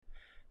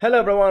Hello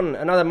everyone,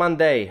 another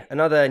Monday,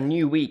 another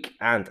new week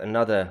and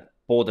another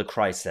border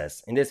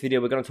crisis. In this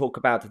video we're going to talk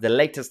about the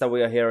latest that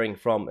we are hearing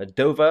from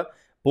Dover.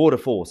 Border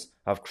Force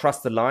have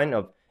crossed the line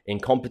of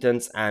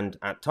incompetence and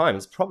at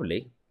times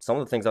probably some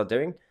of the things they're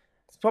doing,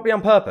 it's probably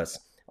on purpose.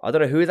 I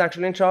don't know who is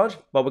actually in charge,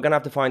 but we're going to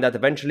have to find out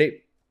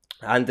eventually.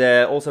 And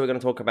also we're going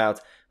to talk about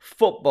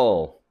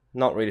football.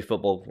 Not really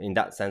football in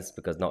that sense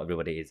because not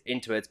everybody is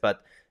into it,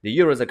 but the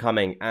Euros are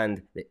coming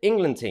and the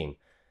England team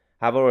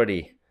have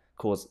already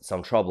caused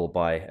some trouble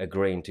by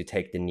agreeing to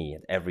take the knee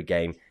at every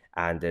game,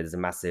 and there's a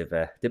massive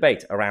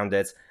debate around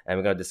it, and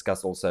we're going to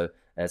discuss also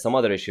some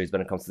other issues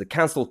when it comes to the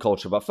cancel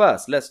culture. But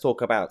first, let's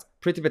talk about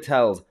Priti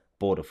Patel's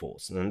Border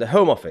Force and the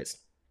Home Office,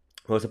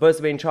 who are supposed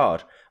to be in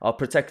charge of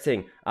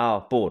protecting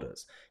our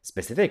borders,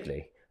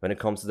 specifically when it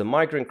comes to the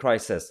migrant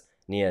crisis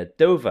near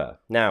Dover.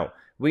 Now,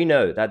 we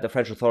know that the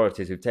French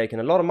authorities have taken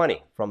a lot of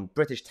money from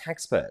British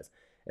taxpayers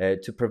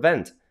to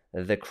prevent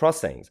the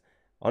crossings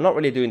are not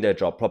really doing their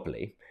job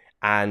properly.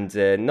 And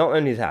not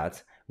only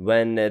that,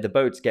 when the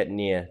boats get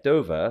near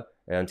Dover,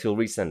 until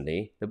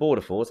recently, the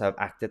Border Force have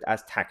acted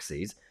as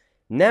taxis.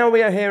 Now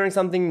we are hearing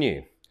something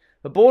new.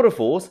 The Border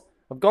Force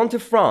have gone to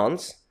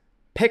France,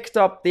 picked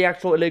up the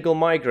actual illegal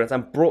migrants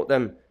and brought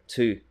them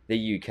to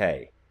the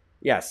UK.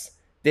 Yes,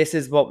 this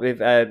is what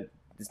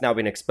it's now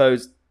been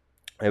exposed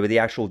with the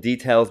actual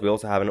details. We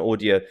also have an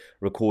audio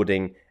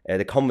recording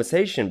the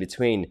conversation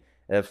between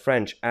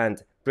French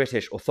and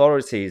British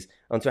authorities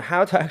onto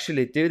how to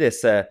actually do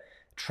this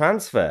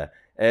transfer,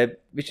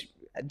 which,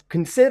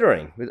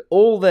 considering with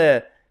all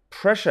the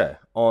pressure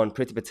on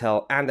Priti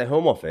Patel and the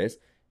Home Office,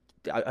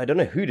 I don't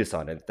know who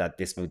decided that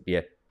this would be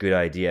a good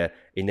idea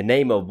in the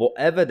name of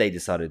whatever they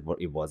decided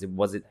what it was.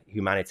 Was it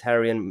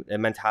humanitarian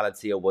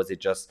mentality, or was it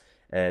just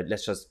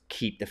let's just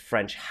keep the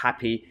French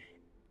happy?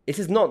 This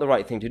is not the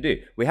right thing to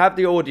do. We have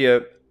the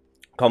audio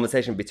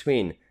conversation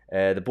between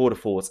the Border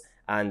Force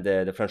and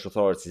the French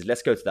authorities.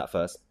 Let's go to that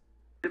first.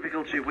 The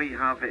difficulty we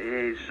have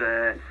is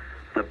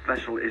the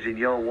vessel is in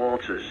your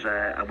waters,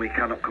 and we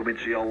cannot come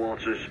into your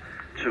waters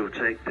to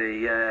take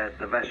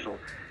the vessel.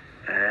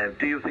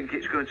 Do you think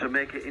it's going to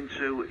make it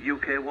into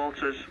UK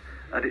waters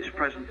at its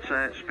present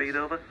speed?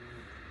 Over.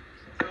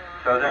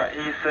 So that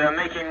is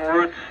making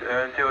route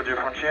until the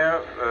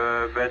frontier,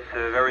 but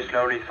very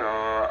slowly.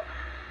 So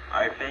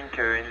I think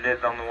in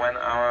less than 1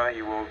 hour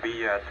he will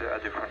be at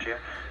the frontier.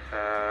 2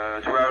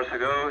 hours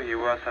ago he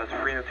was at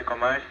 3 nautical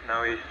miles.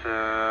 Now he's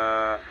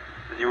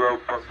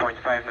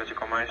 0.5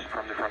 nautical miles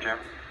from the frontier.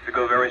 We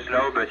go very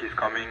slow, but he's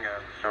coming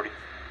slowly.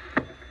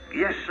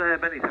 Yes,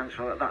 many thanks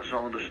for that. That's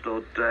all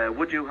understood.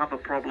 Would you have a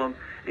problem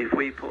if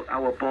we put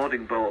our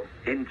boarding boat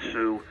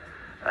into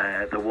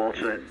the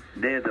water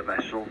near the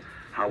vessel?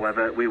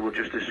 However, we will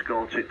just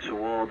escort it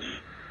towards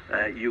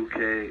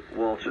UK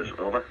waters.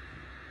 Over.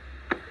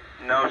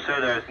 No,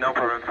 sir, there's no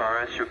problem for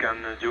us. You can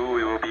do.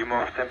 It will be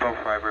more simple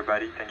for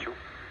everybody. Thank you.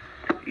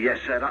 Yes,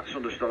 that's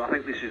understood. I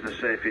think this is the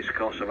safest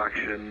course of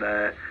action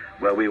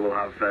where we will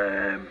have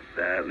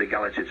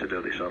legality to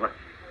do this. Over.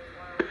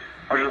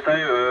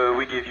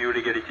 We give you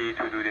legality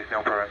to do this,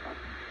 no problem.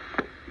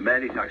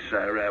 Many thanks,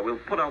 sir. We'll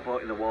put our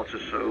boat in the water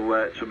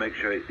to make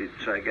sure it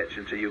gets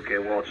into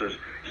UK waters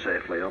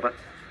safely. Over.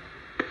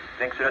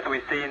 Thanks a lot.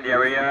 We stay in the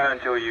area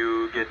until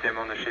you get them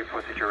on the ship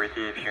for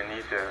security. If you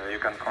need, you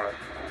can call us.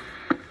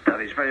 That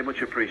is very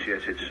much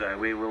appreciated, sir.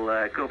 We will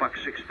go back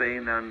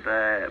 16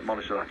 and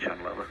monitor that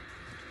channel. Over.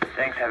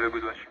 Thanks, have a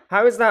good watch.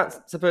 How is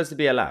that supposed to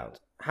be allowed?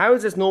 How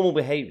is this normal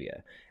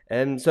behavior?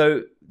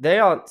 So they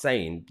are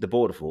saying, the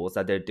Border Force,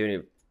 that they're doing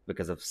it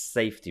because of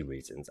safety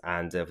reasons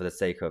and for the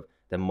sake of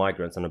the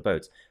migrants on the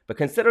boats. But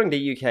considering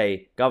the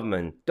UK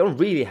government don't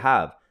really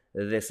have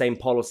the same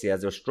policy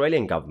as the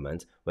Australian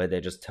government, where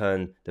they just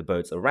turn the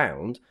boats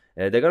around,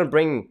 they're going to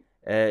bring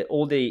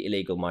all the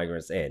illegal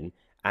migrants in,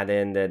 and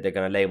then they're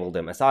going to label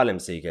them asylum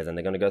seekers, and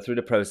they're going to go through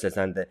the process,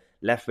 and the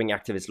left-wing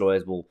activist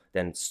lawyers will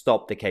then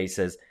stop the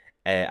cases,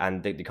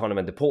 and they can't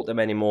even deport them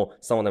anymore.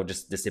 Some of them will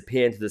just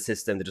disappear into the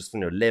system. They're just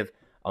going to live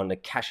on the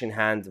cash in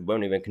hand,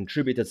 won't even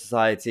contribute to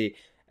society.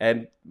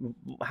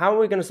 How are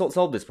we going to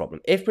solve this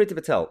problem? If Priti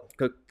Patel,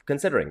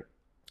 considering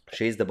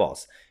she's the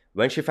boss,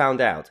 when she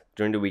found out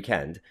during the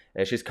weekend,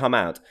 she's come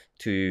out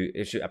to...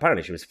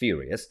 apparently she was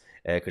furious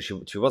because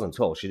she wasn't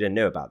told. She didn't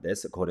know about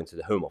this, according to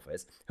the Home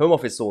Office. Home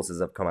Office sources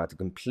have come out to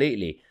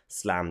completely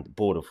slam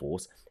Border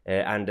Force.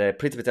 And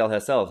Priti Patel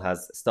herself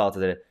has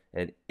started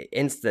an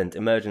instant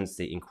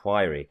emergency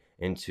inquiry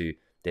into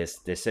this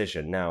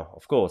decision. Now,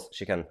 of course,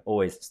 she can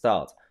always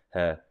start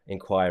her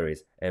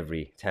inquiries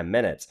every 10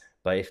 minutes.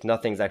 But if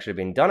nothing's actually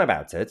been done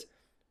about it,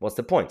 what's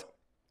the point?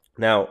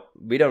 Now,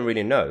 we don't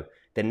really know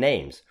the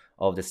names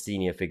of the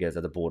senior figures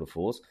at the Border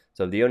Force.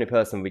 So the only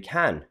person we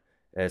can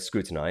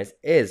scrutinize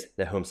is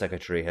the Home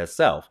Secretary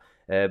herself.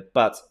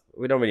 But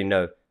we don't really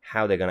know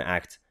how they're going to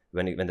act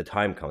when the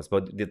time comes.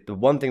 But the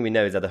one thing we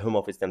know is that the Home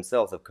Office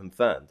themselves have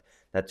confirmed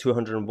that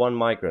 201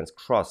 migrants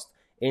crossed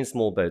in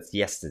small boats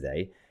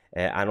yesterday.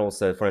 And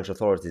also French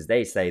authorities,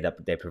 they say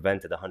that they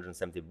prevented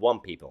 171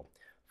 people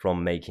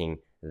from making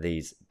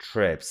these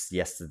trips.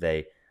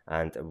 Yesterday,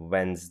 and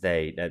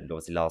Wednesday,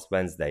 obviously last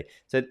Wednesday.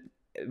 So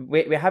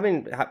we're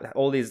having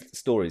all these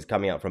stories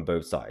coming out from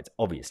both sides,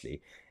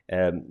 obviously.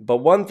 But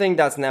one thing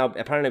that's now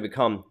apparently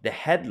become the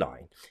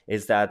headline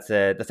is that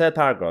the third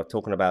paragraph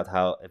talking about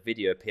how a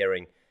video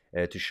appearing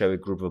to show a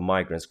group of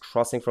migrants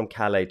crossing from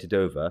Calais to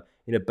Dover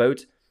in a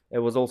boat, it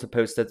was also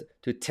posted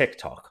to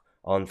TikTok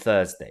on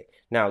Thursday.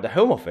 Now, the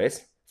Home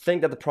Office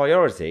think that the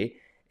priority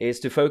is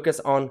to focus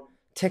on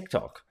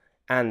TikTok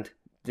and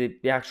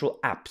the actual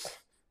apps,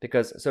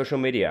 because social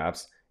media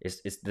apps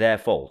is their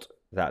fault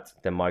that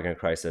the migrant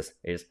crisis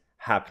is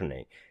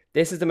happening.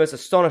 This is the most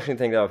astonishing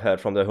thing that I've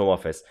heard from the Home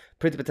Office.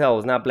 Priti Patel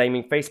is now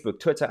blaming Facebook,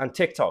 Twitter and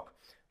TikTok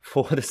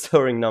for the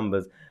soaring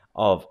numbers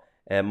of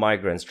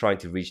migrants trying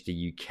to reach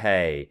the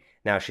UK.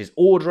 Now she's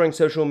ordering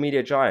social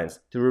media giants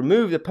to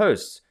remove the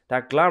posts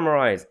that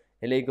glamorize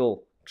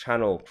illegal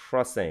channel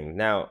crossing.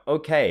 Now,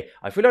 okay,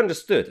 I fully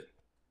understood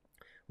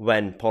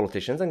when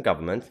politicians and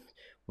government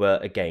were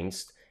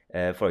against,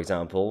 for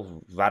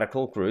example,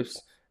 radical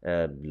groups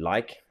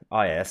like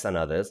IS and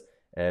others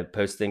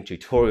posting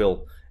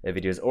tutorial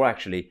videos or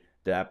actually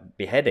the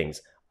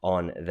beheadings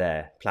on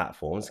their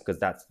platforms, because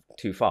that's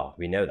too far.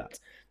 We know that.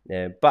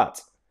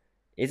 But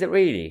is it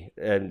really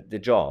the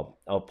job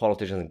of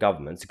politicians and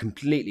governments to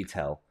completely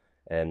tell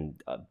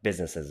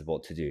businesses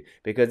what to do?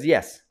 Because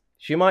yes,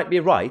 she might be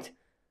right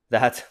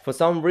that for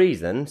some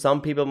reason,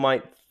 some people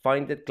might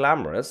find it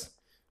glamorous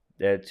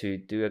to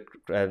do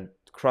a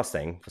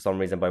crossing for some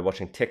reason by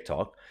watching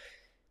TikTok.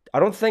 I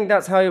don't think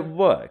that's how it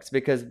works,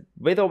 because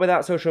with or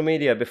without social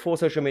media, before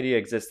social media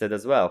existed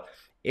as well,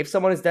 if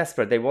someone is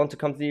desperate, they want to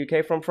come to the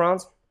UK from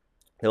France,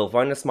 they'll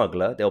find a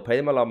smuggler, they'll pay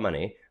them a lot of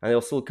money, and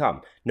they'll still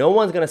come. No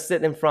one's going to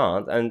sit in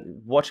France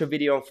and watch a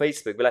video on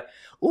Facebook, be like,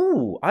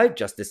 ooh, I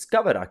just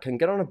discovered I can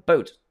get on a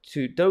boat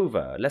to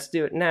Dover. Let's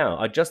do it now.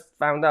 I just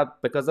found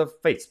out because of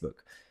Facebook.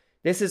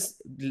 This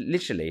is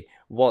literally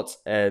what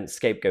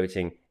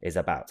scapegoating is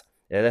about.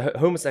 The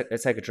Home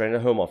Secretary and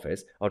the Home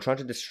Office are trying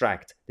to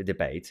distract the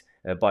debate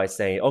by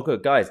saying, oh,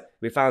 good, guys,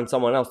 we found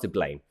someone else to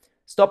blame.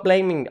 Stop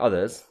blaming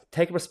others,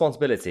 take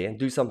responsibility and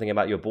do something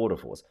about your border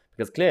force,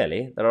 because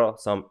clearly there are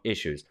some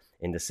issues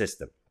in the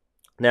system.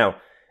 Now,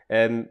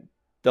 the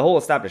whole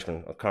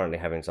establishment are currently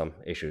having some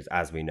issues,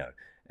 as we know.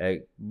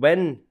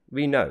 When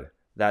we know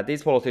that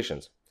these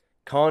politicians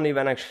can't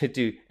even actually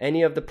do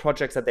any of the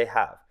projects that they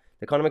have,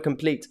 they can't even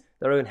complete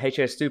their own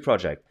HS2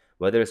 project,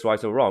 whether it's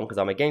right or wrong, because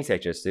I'm against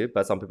HS2,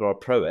 but some people are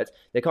pro it.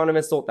 They can't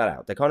even sort that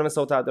out. They can't even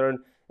sort out their own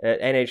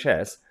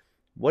NHS.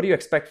 What do you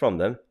expect from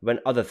them when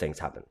other things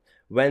happen?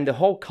 When the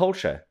whole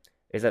culture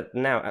is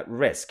now at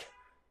risk.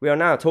 We are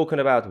now talking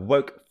about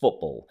woke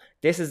football.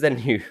 This is the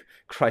new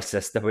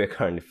crisis that we're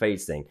currently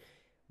facing.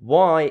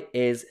 Why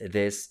is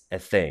this a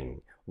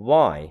thing?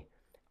 Why?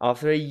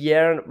 After a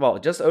year, well,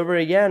 just over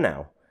a year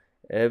now,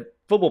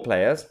 football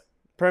players,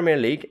 Premier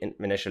League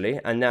initially,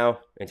 and now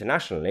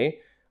internationally,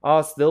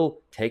 are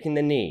still taking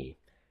the knee.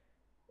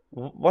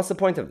 What's the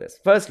point of this?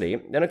 Firstly,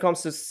 when it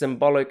comes to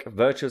symbolic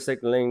virtue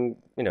signaling,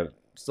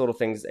 sort of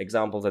things,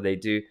 examples that they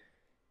do,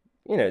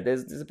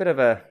 there's a bit of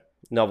a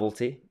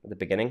novelty at the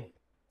beginning,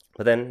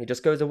 but then it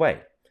just goes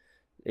away.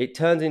 It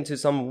turns into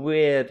some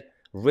weird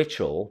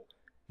ritual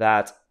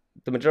that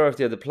the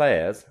majority of the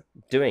players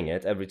doing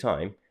it every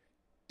time,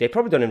 they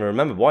probably don't even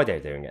remember why they're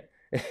doing it.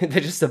 They're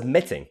just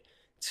submitting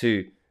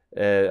to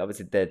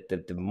obviously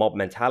the mob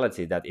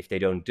mentality that if they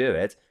don't do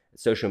it,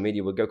 social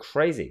media will go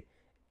crazy.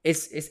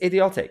 It's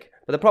idiotic.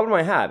 But the problem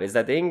I have is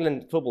that the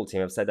England football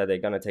team have said that they're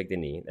going to take the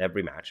knee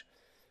every match.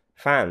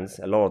 Fans,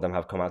 a lot of them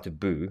have come out to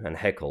boo and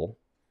heckle.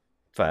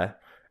 Fair.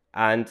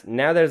 And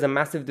now there's a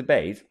massive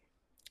debate.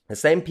 The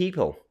same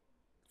people,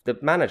 the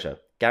manager,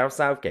 Gareth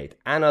Southgate,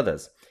 and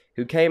others,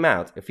 who came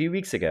out a few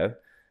weeks ago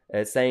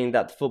saying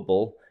that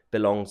football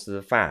belongs to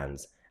the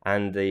fans,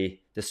 and the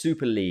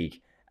Super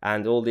League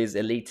and all these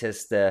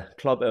elitist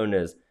club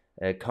owners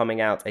coming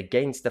out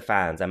against the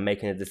fans and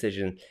making a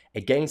decision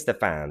against the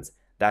fans.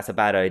 That's a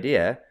bad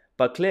idea.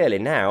 But clearly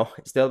now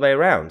it's the other way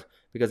around,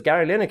 because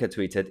Gary Lineker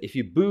tweeted, if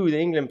you boo the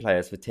England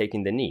players for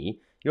taking the knee,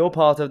 you're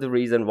part of the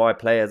reason why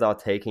players are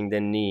taking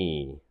the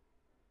knee.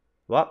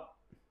 What?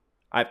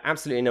 I have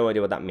absolutely no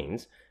idea what that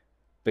means,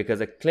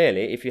 because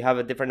clearly if you have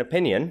a different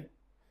opinion,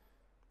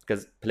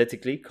 because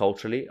politically,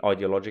 culturally,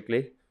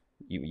 ideologically,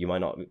 you might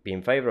not be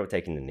in favor of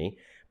taking the knee,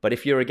 but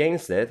if you're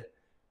against it,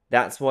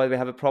 that's why we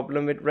have a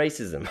problem with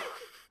racism.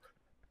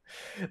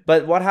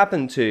 But what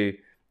happened to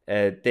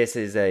this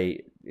is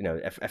a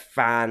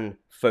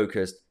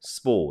fan-focused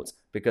sport,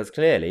 because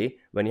clearly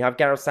when you have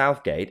Gareth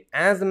Southgate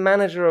as the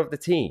manager of the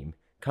team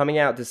coming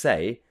out to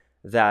say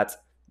that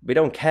we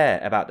don't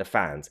care about the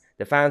fans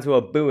who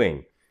are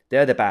booing,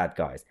 they're the bad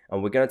guys,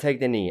 and we're going to take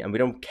the knee, and we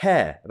don't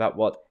care about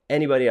what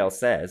anybody else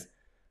says.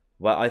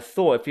 Well, I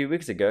thought a few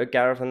weeks ago,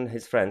 Gareth and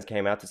his friends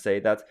came out to say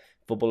that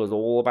football is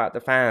all about the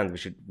fans. We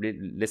should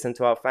listen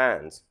to our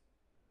fans.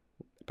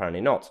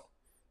 Apparently not,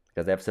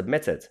 because they have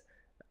submitted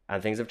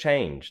and things have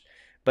changed.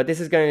 But this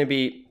is going to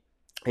be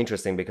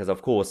interesting because,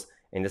 of course,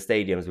 in the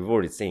stadiums, we've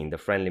already seen the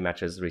friendly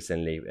matches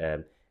recently,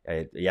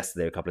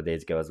 yesterday, a couple of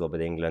days ago as well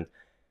with England.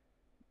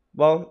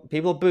 well,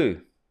 people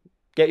boo.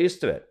 Get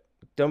used to it.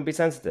 Don't be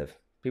sensitive.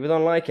 People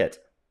don't like it.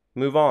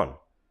 Move on.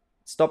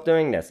 Stop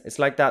doing this. It's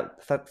like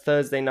that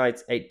Thursday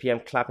night 8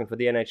 p.m. clapping for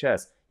the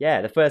NHS.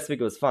 Yeah, the first week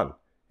it was fun,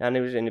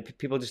 and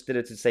people just did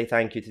it to say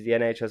thank you to the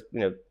NHS,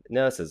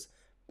 nurses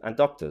and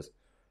doctors.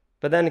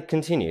 But then it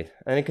continued,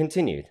 and it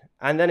continued,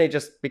 and then it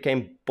just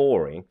became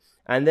boring,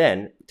 and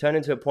then turned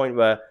into a point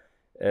where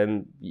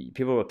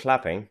people were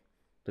clapping,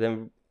 but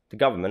then the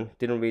government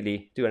didn't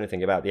really do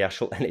anything about the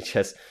actual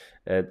NHS,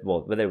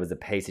 whether it was the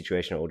pay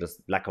situation or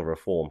just lack of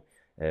reform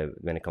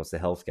when it comes to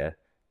healthcare.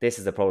 This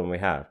is the problem we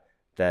have.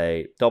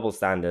 The double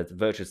standards,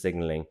 virtue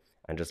signaling,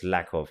 and just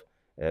lack of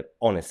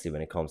honesty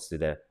when it comes to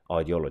their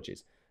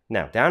ideologies.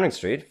 Now, Downing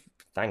Street,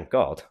 thank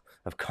God,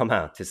 have come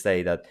out to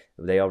say that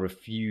they're going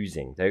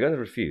to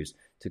refuse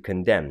to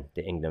condemn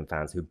the England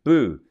fans who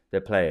boo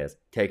their players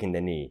taking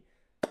the knee.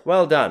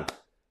 Well done.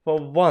 For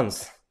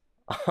once.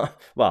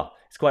 Well,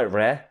 it's quite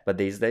rare, but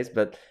these days,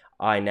 but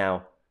I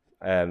now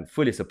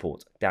fully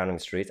support Downing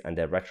Street and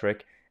their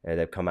rhetoric.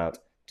 They've come out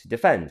to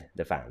defend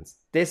the fans.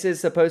 This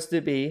is supposed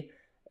to be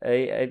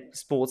a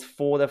sport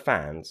for the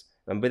fans,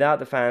 and without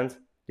the fans,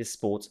 this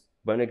sport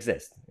won't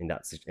exist in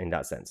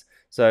that sense.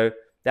 So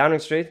Downing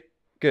Street,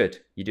 good.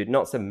 You did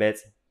not submit,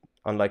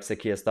 unlike Sir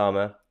Keir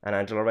Starmer and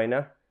Angela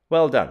Rayner.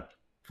 Well done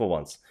for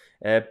once.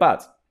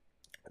 But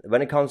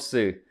when it comes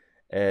to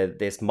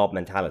this mob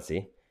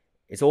mentality,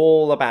 it's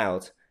all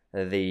about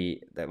the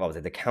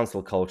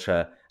council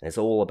culture, and it's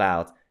all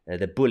about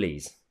the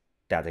bullies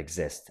that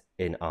exist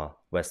in our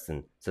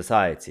Western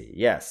society.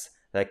 Yes,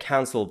 the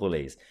council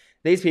bullies.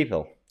 These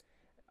people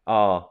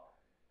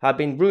have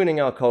been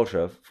ruining our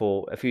culture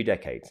for a few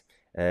decades.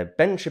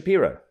 Ben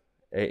Shapiro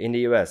in the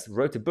US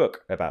wrote a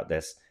book about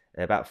this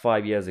about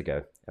 5 years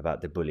ago,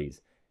 about the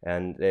bullies.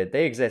 And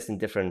they exist in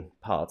different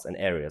parts and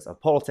areas of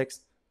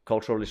politics,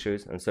 cultural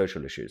issues, and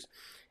social issues.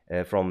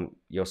 From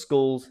your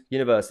schools,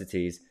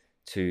 universities,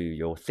 to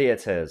your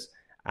theatres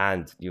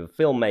and your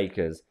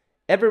filmmakers.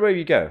 Everywhere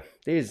you go,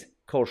 these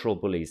cultural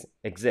bullies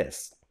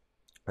exist.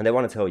 And they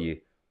want to tell you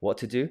what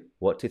to do,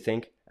 what to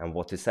think, and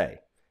what to say.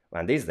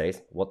 And these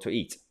days, what to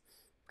eat.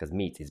 Because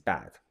meat is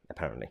bad,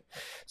 apparently.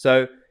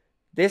 So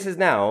this is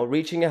now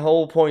reaching a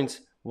whole point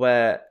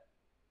where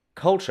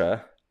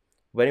culture,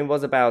 when it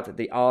was about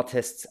the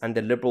artists and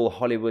the liberal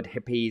Hollywood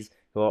hippies,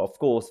 who are, of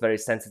course, very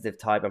sensitive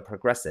type and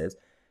progressives,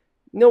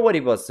 nobody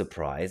was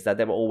surprised that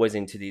they were always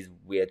into these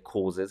weird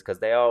causes because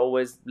they are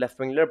always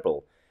left-wing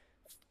liberal.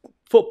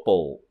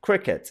 Football,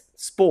 cricket,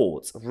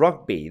 sports,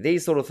 rugby,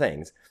 these sort of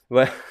things,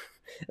 where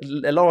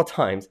a lot of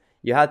times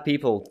you had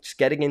people just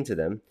getting into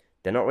them.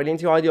 They're not really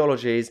into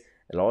ideologies.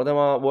 A lot of them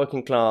are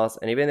working class,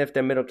 and even if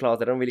they're middle class,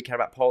 they don't really care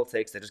about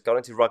politics. They just got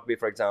into rugby,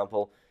 for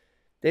example.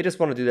 They just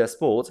want to do their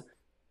sport.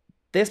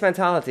 This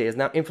mentality has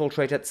now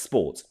infiltrated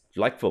sports,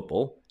 like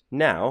football.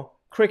 Now,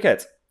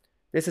 cricket.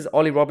 This is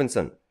Ollie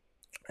Robinson,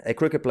 a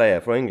cricket player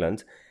for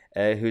England,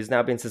 who's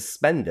now been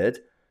suspended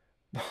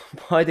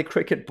by the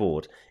cricket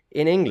board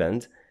in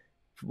England.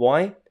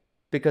 Why?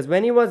 Because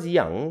when he was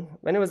young,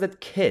 when he was a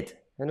kid,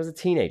 when he was a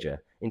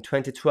teenager in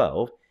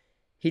 2012,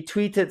 he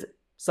tweeted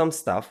some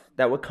stuff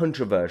that were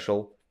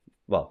controversial.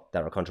 Well,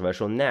 that are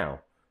controversial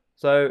now.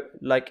 So,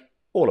 like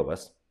all of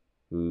us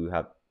who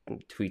have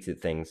tweeted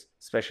things,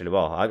 especially,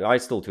 well, I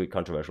still tweet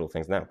controversial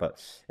things now,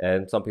 but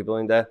some people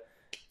in their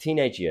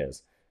teenage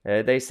years,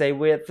 they say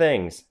weird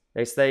things.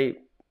 They say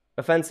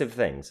offensive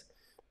things.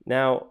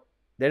 Now,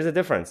 there's a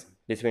difference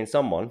between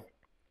someone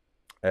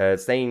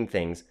saying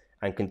things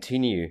and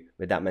continue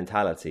with that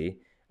mentality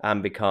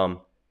and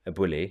become a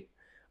bully,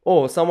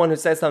 or someone who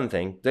says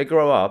something, they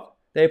grow up,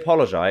 they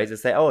apologize, they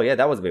say, oh yeah,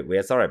 that was a bit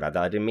weird, sorry about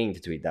that, I didn't mean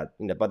to tweet that,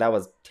 but that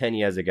was 10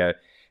 years ago,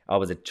 I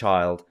was a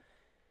child.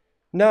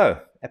 No,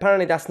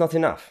 apparently that's not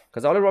enough,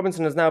 because Ollie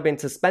Robinson has now been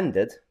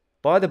suspended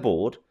by the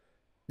board,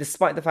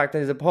 despite the fact that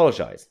he's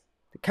apologized.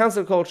 The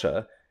cancel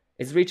culture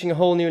is reaching a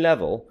whole new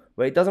level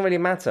where it doesn't really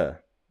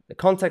matter. The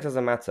context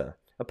doesn't matter.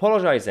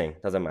 Apologizing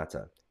doesn't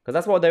matter, because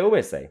that's what they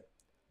always say.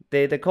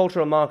 The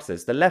cultural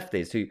Marxists, the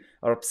leftists who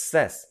are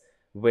obsessed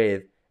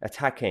with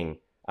attacking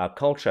our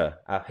culture,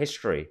 our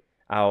history,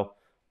 our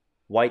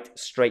white,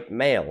 straight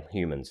male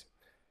humans,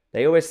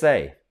 they always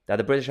say that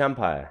the British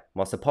Empire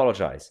must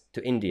apologize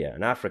to India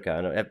and Africa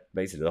and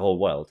basically the whole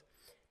world.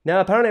 Now,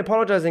 apparently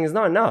apologizing is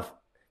not enough,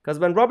 because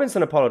when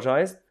Robinson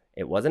apologized,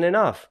 it wasn't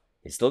enough.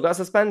 He still got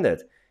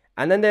suspended.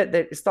 And then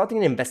they're starting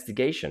an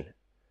investigation.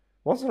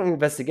 What's an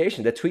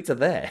investigation? The tweets are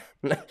there.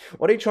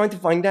 What are you trying to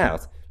find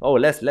out? Oh,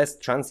 let's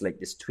translate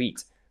this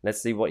tweet.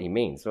 Let's see what he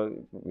means. Well,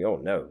 we all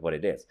know what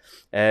it is.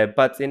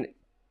 But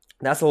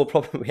that's the whole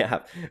problem we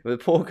have. The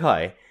poor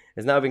guy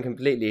has now been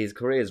his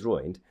career is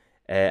ruined,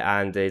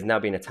 and is now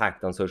being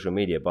attacked on social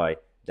media by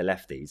the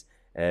lefties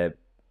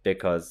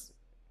because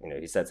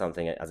he said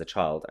something as a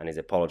child and he's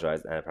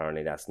apologized, and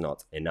apparently that's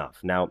not enough.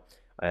 Now,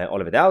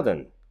 Oliver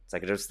Dowden,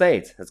 Secretary of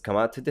State, has come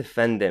out to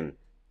defend him.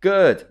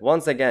 Good,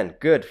 once again,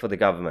 good for the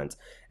government.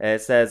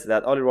 It says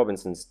that Ollie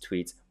Robinson's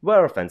tweets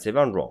were offensive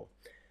and wrong.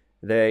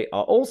 They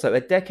are also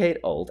a decade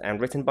old and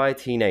written by a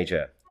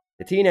teenager.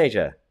 The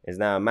teenager is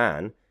now a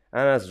man,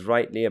 and has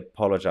rightly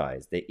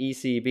apologized. The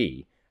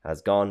ECB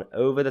has gone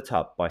over the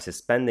top by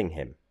suspending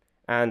him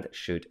and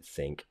should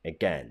think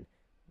again.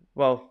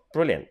 Well,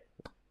 brilliant.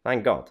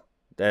 Thank God.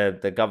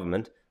 The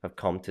government have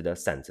come to their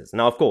senses.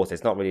 Now, of course,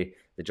 it's not really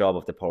the job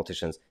of the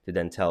politicians to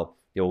then tell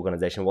the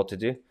organization what to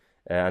do.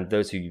 And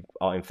those who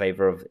are in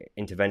favor of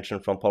intervention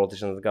from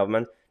politicians and the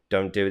government,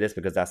 don't do this,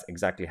 because that's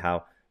exactly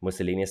how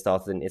Mussolini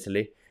started in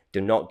Italy.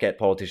 Do not get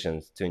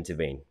politicians to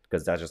intervene,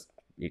 because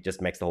it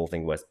just makes the whole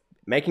thing worse.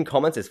 Making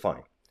comments is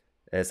fine.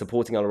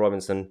 Supporting Oliver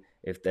Robinson,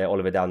 if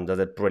Oliver Dowden does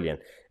it, brilliant.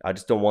 I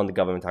just don't want the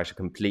government to actually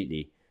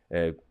completely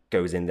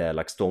goes in there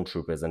like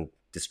stormtroopers and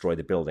destroy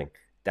the building.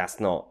 That's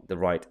not the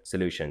right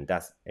solution.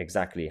 That's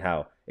exactly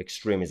how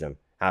extremism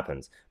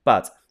happens.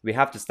 But we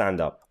have to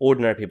stand up.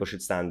 Ordinary people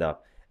should stand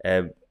up.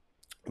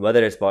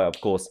 Whether it's by,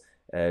 of course,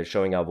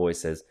 showing our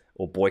voices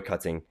or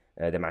boycotting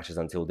the matches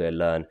until they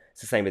learn.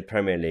 It's the same with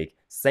Premier League.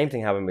 Same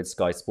thing happened with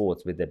Sky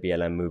Sports with the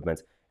BLM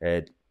movement.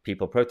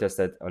 People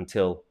protested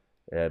until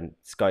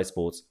Sky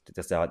Sports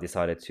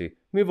decided to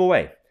move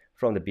away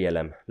from the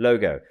BLM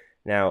logo.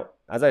 Now,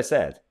 as I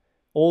said,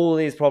 all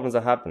these problems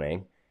are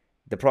happening.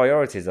 The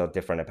priorities are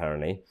different,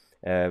 apparently,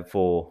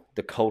 for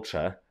the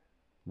culture.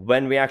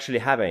 When we're actually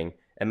having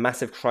a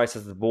massive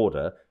crisis at the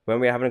border, when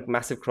we're having a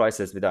massive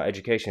crisis with our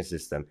education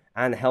system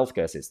and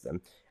healthcare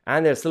system,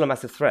 and there's still a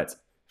massive threat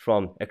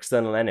from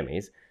external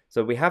enemies.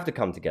 So we have to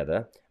come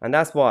together. And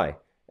that's why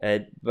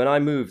when I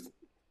moved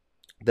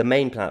the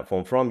main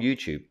platform from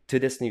YouTube to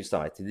this new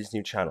site, to this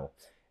new channel,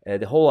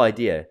 the whole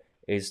idea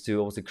is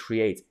to also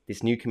create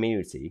this new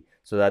community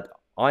so that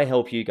I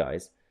help you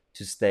guys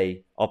to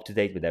stay up to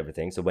date with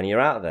everything. So when you're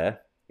out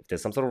there, if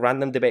there's some sort of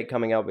random debate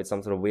coming up with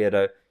some sort of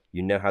weirdo,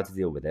 you know how to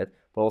deal with it.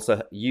 But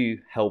also you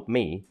help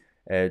me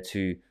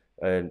to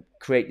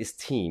create this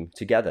team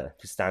together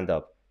to stand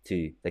up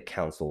to the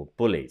council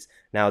bullies.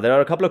 Now, there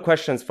are a couple of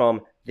questions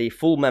from the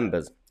full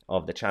members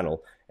of the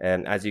channel.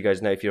 As you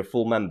guys know, if you're a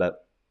full member,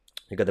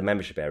 you've got the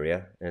membership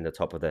area in the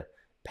top of the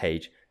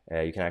page.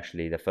 You can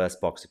actually, the first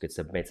box, you could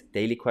submit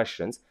daily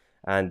questions,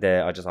 and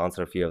I'll just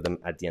answer a few of them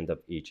at the end of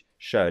each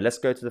show. Let's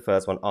go to the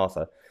first one,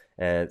 Arthur,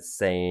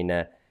 saying,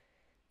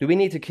 do we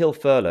need to kill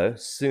furlough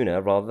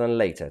sooner rather than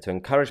later to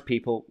encourage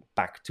people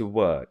back to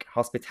work?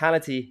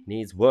 Hospitality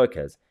needs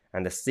workers,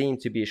 and there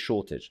seems to be a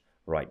shortage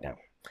right now.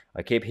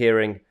 I keep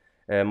hearing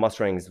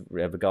mutterings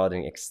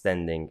regarding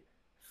extending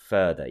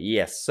further.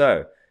 Yes,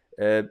 so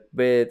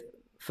with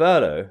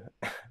furlough,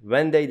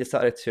 when they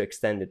decided to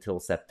extend it till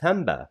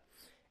September,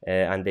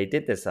 and they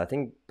did this, I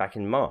think, back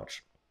in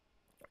March,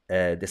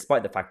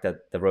 despite the fact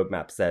that the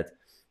roadmap said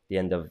the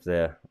end of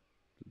the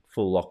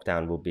full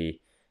lockdown will be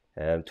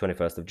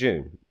 21st of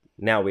June.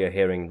 Now we are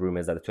hearing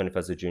rumors that the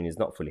 21st of June is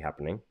not fully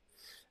happening.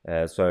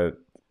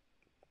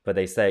 But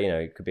they say,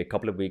 it could be a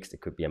couple of weeks,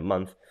 it could be a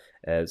month.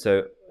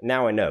 So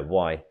now I know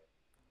why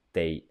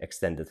they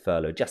extended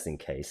furlough, just in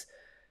case.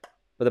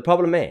 But the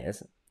problem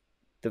is,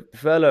 the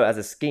furlough as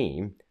a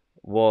scheme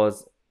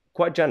was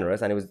quite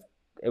generous, and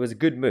it was a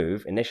good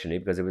move initially,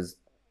 because it was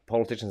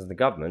politicians in the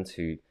government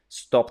who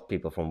stopped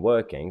people from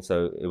working.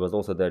 So it was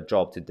also their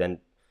job to then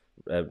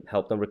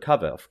help them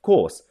recover, of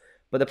course.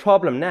 But the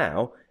problem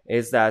now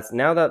is that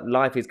now that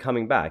life is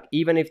coming back,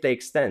 even if they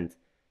extend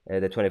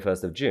the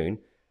 21st of June,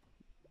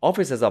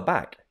 offices are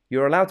back.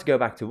 You're allowed to go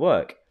back to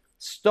work.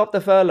 Stop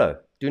the furlough.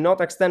 Do not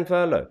extend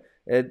furlough.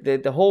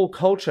 The whole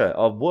culture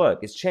of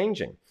work is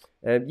changing.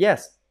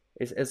 Yes,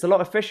 it's a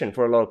lot efficient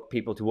for a lot of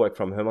people to work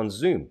from home on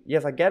Zoom.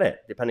 Yes, I get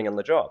it, depending on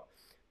the job.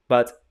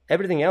 But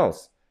everything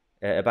else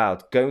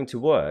about going to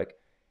work,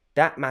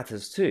 that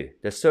matters too.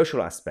 The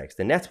social aspects,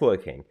 the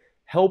networking,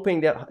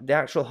 helping the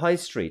actual high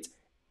street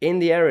in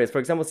the areas. For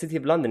example, City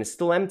of London is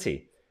still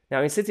empty.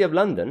 Now, in City of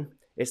London,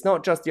 it's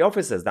not just the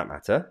offices that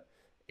matter.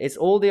 It's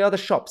all the other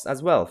shops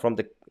as well, from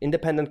the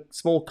independent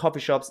small coffee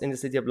shops in the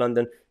City of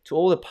London to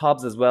all the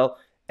pubs as well.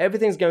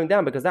 Everything's going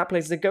down because that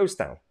place is a ghost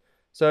town.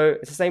 So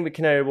it's the same with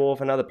Canary Wharf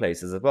and other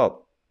places as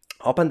well.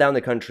 Up and down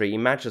the country,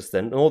 in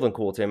Manchester, Northern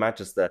Quarter in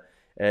Manchester,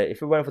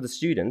 if it weren't for the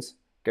students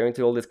going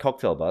to all these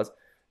cocktail bars,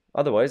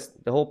 otherwise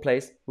the whole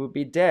place would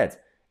be dead.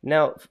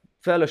 Now,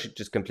 furlough should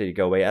just completely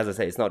go away. As I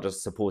say, it's not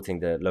just supporting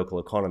the local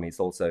economy, it's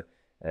also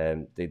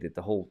the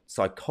whole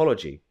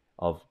psychology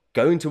of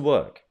going to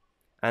work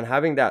and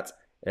having that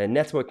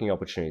networking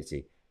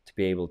opportunity to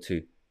be able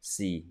to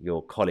see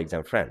your colleagues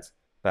and friends.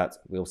 But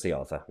we'll see,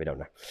 Arthur. We don't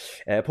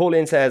know.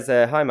 Pauline says,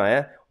 hi,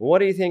 Maya. What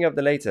do you think of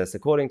the latest?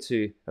 According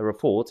to a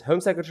report,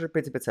 Home Secretary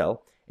Priti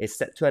Patel is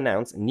set to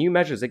announce new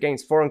measures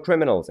against foreign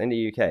criminals in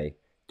the UK.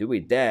 Do we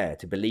dare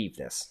to believe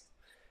this?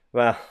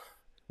 Well,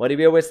 what do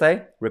we always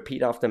say?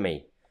 Repeat after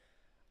me.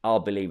 I'll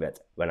believe it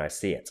when I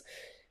see it.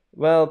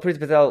 Well, Priti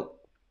Patel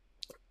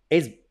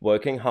is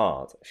working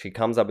hard. She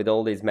comes up with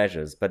all these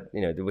measures, but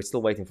we're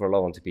still waiting for a lot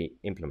of them to be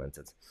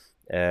implemented.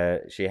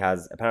 She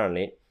has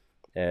apparently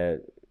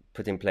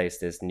put in place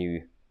this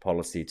new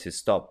policy to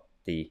stop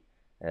the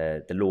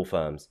law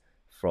firms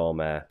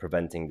from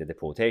preventing the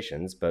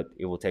deportations, but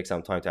it will take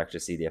some time to actually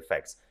see the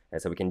effects.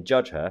 So we can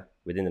judge her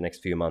within the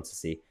next few months to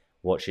see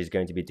what she's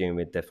going to be doing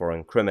with the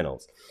foreign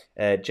criminals.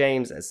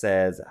 James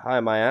says, "Hi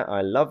Maya,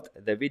 I loved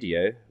the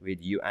video with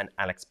you and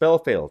Alex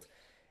Belfield.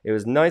 It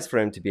was nice for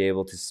him to be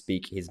able to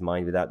speak his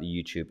mind without the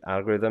YouTube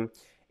algorithm.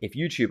 If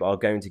YouTube are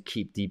going to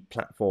keep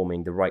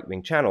deplatforming the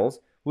right-wing channels,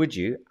 would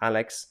you,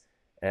 Alex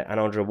and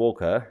Andrea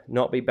Walker,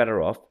 not be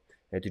better off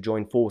to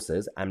join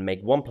forces and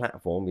make one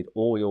platform with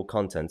all your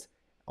content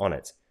on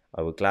it?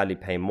 I would gladly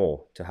pay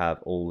more to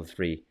have all the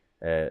three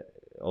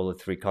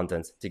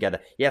contents together."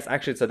 Yes,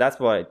 actually, so that's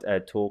why I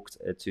talked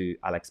to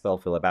Alex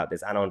Belfield about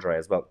this, and Andre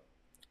as well.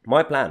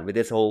 My plan with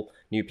this whole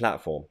new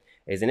platform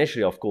is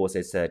initially, of course,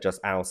 it's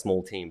just our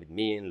small team with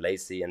me and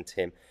Lacey and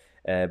Tim.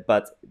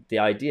 But the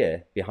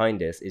idea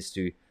behind this is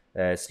to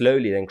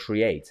slowly then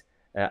create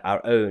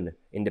our own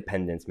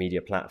independent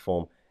media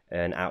platform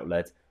and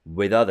outlet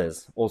with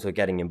others also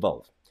getting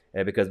involved.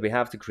 Because we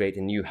have to create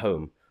a new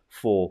home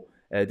for,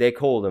 they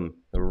call them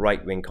the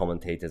right-wing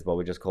commentators, but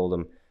we just call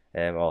them,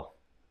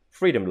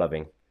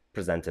 freedom-loving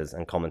presenters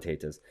and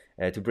commentators,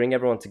 to bring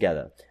everyone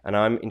together. And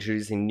I'm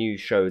introducing new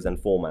shows and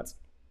formats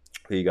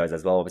for you guys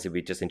as well. Obviously,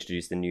 we just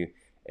introduced a new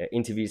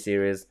interview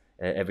series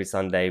every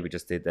Sunday. We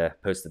just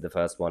posted the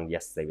first one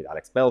yesterday with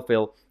Alex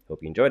Belfield.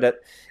 Hope you enjoyed it.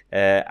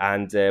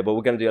 But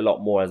we're going to do a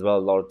lot more as well, a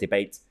lot of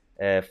debate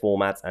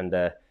formats, and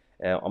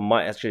I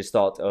might actually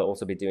start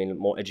also be doing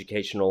more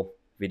educational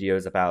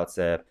videos about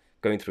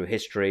going through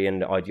history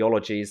and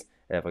ideologies,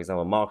 for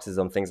example,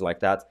 Marxism, things like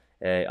that.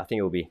 I think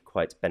it will be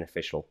quite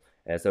beneficial.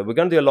 So we're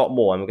going to do a lot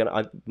more,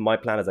 and my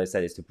plan, as I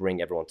said, is to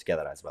bring everyone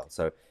together as well.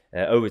 So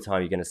over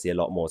time, you're going to see a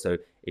lot more. So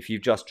if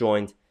you've just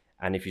joined,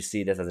 and if you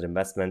see this as an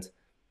investment,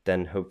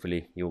 then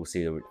hopefully you'll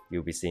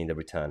be seeing the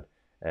return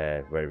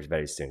very,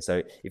 very soon.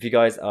 So if you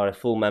guys are a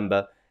full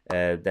member,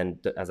 then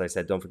as I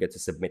said, don't forget to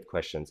submit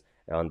questions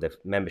on the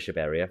membership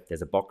area.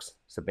 There's a box.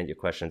 Submit your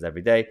questions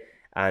every day.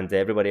 And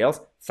everybody else,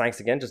 thanks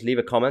again. Just leave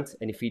a comment,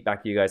 any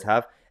feedback you guys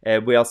have.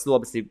 We are still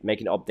obviously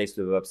making updates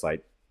to the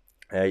website.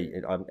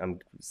 I'm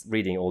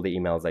reading all the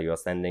emails that you are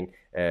sending.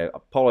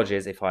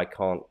 Apologies if I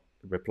can't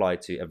reply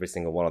to every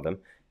single one of them,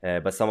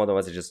 but some of them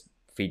are just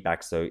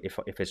feedback. So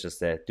if it's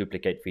just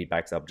duplicate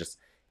feedbacks, I've just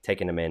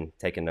taken them in,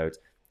 taken note,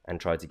 and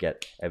try to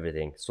get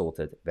everything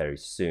sorted very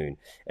soon.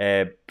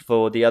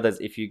 For the others,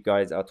 if you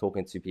guys are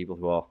talking to people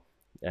who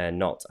are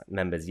not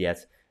members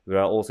yet, we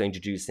are also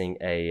introducing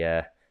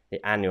the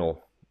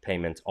annual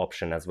payment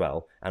option as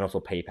well, and also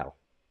PayPal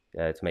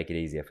to make it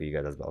easier for you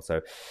guys as well.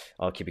 So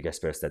I'll keep you guys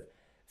posted.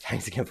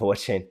 Thanks again for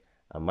watching.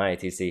 I'm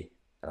MyATC,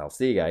 and I'll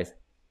see you guys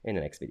in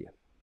the next video.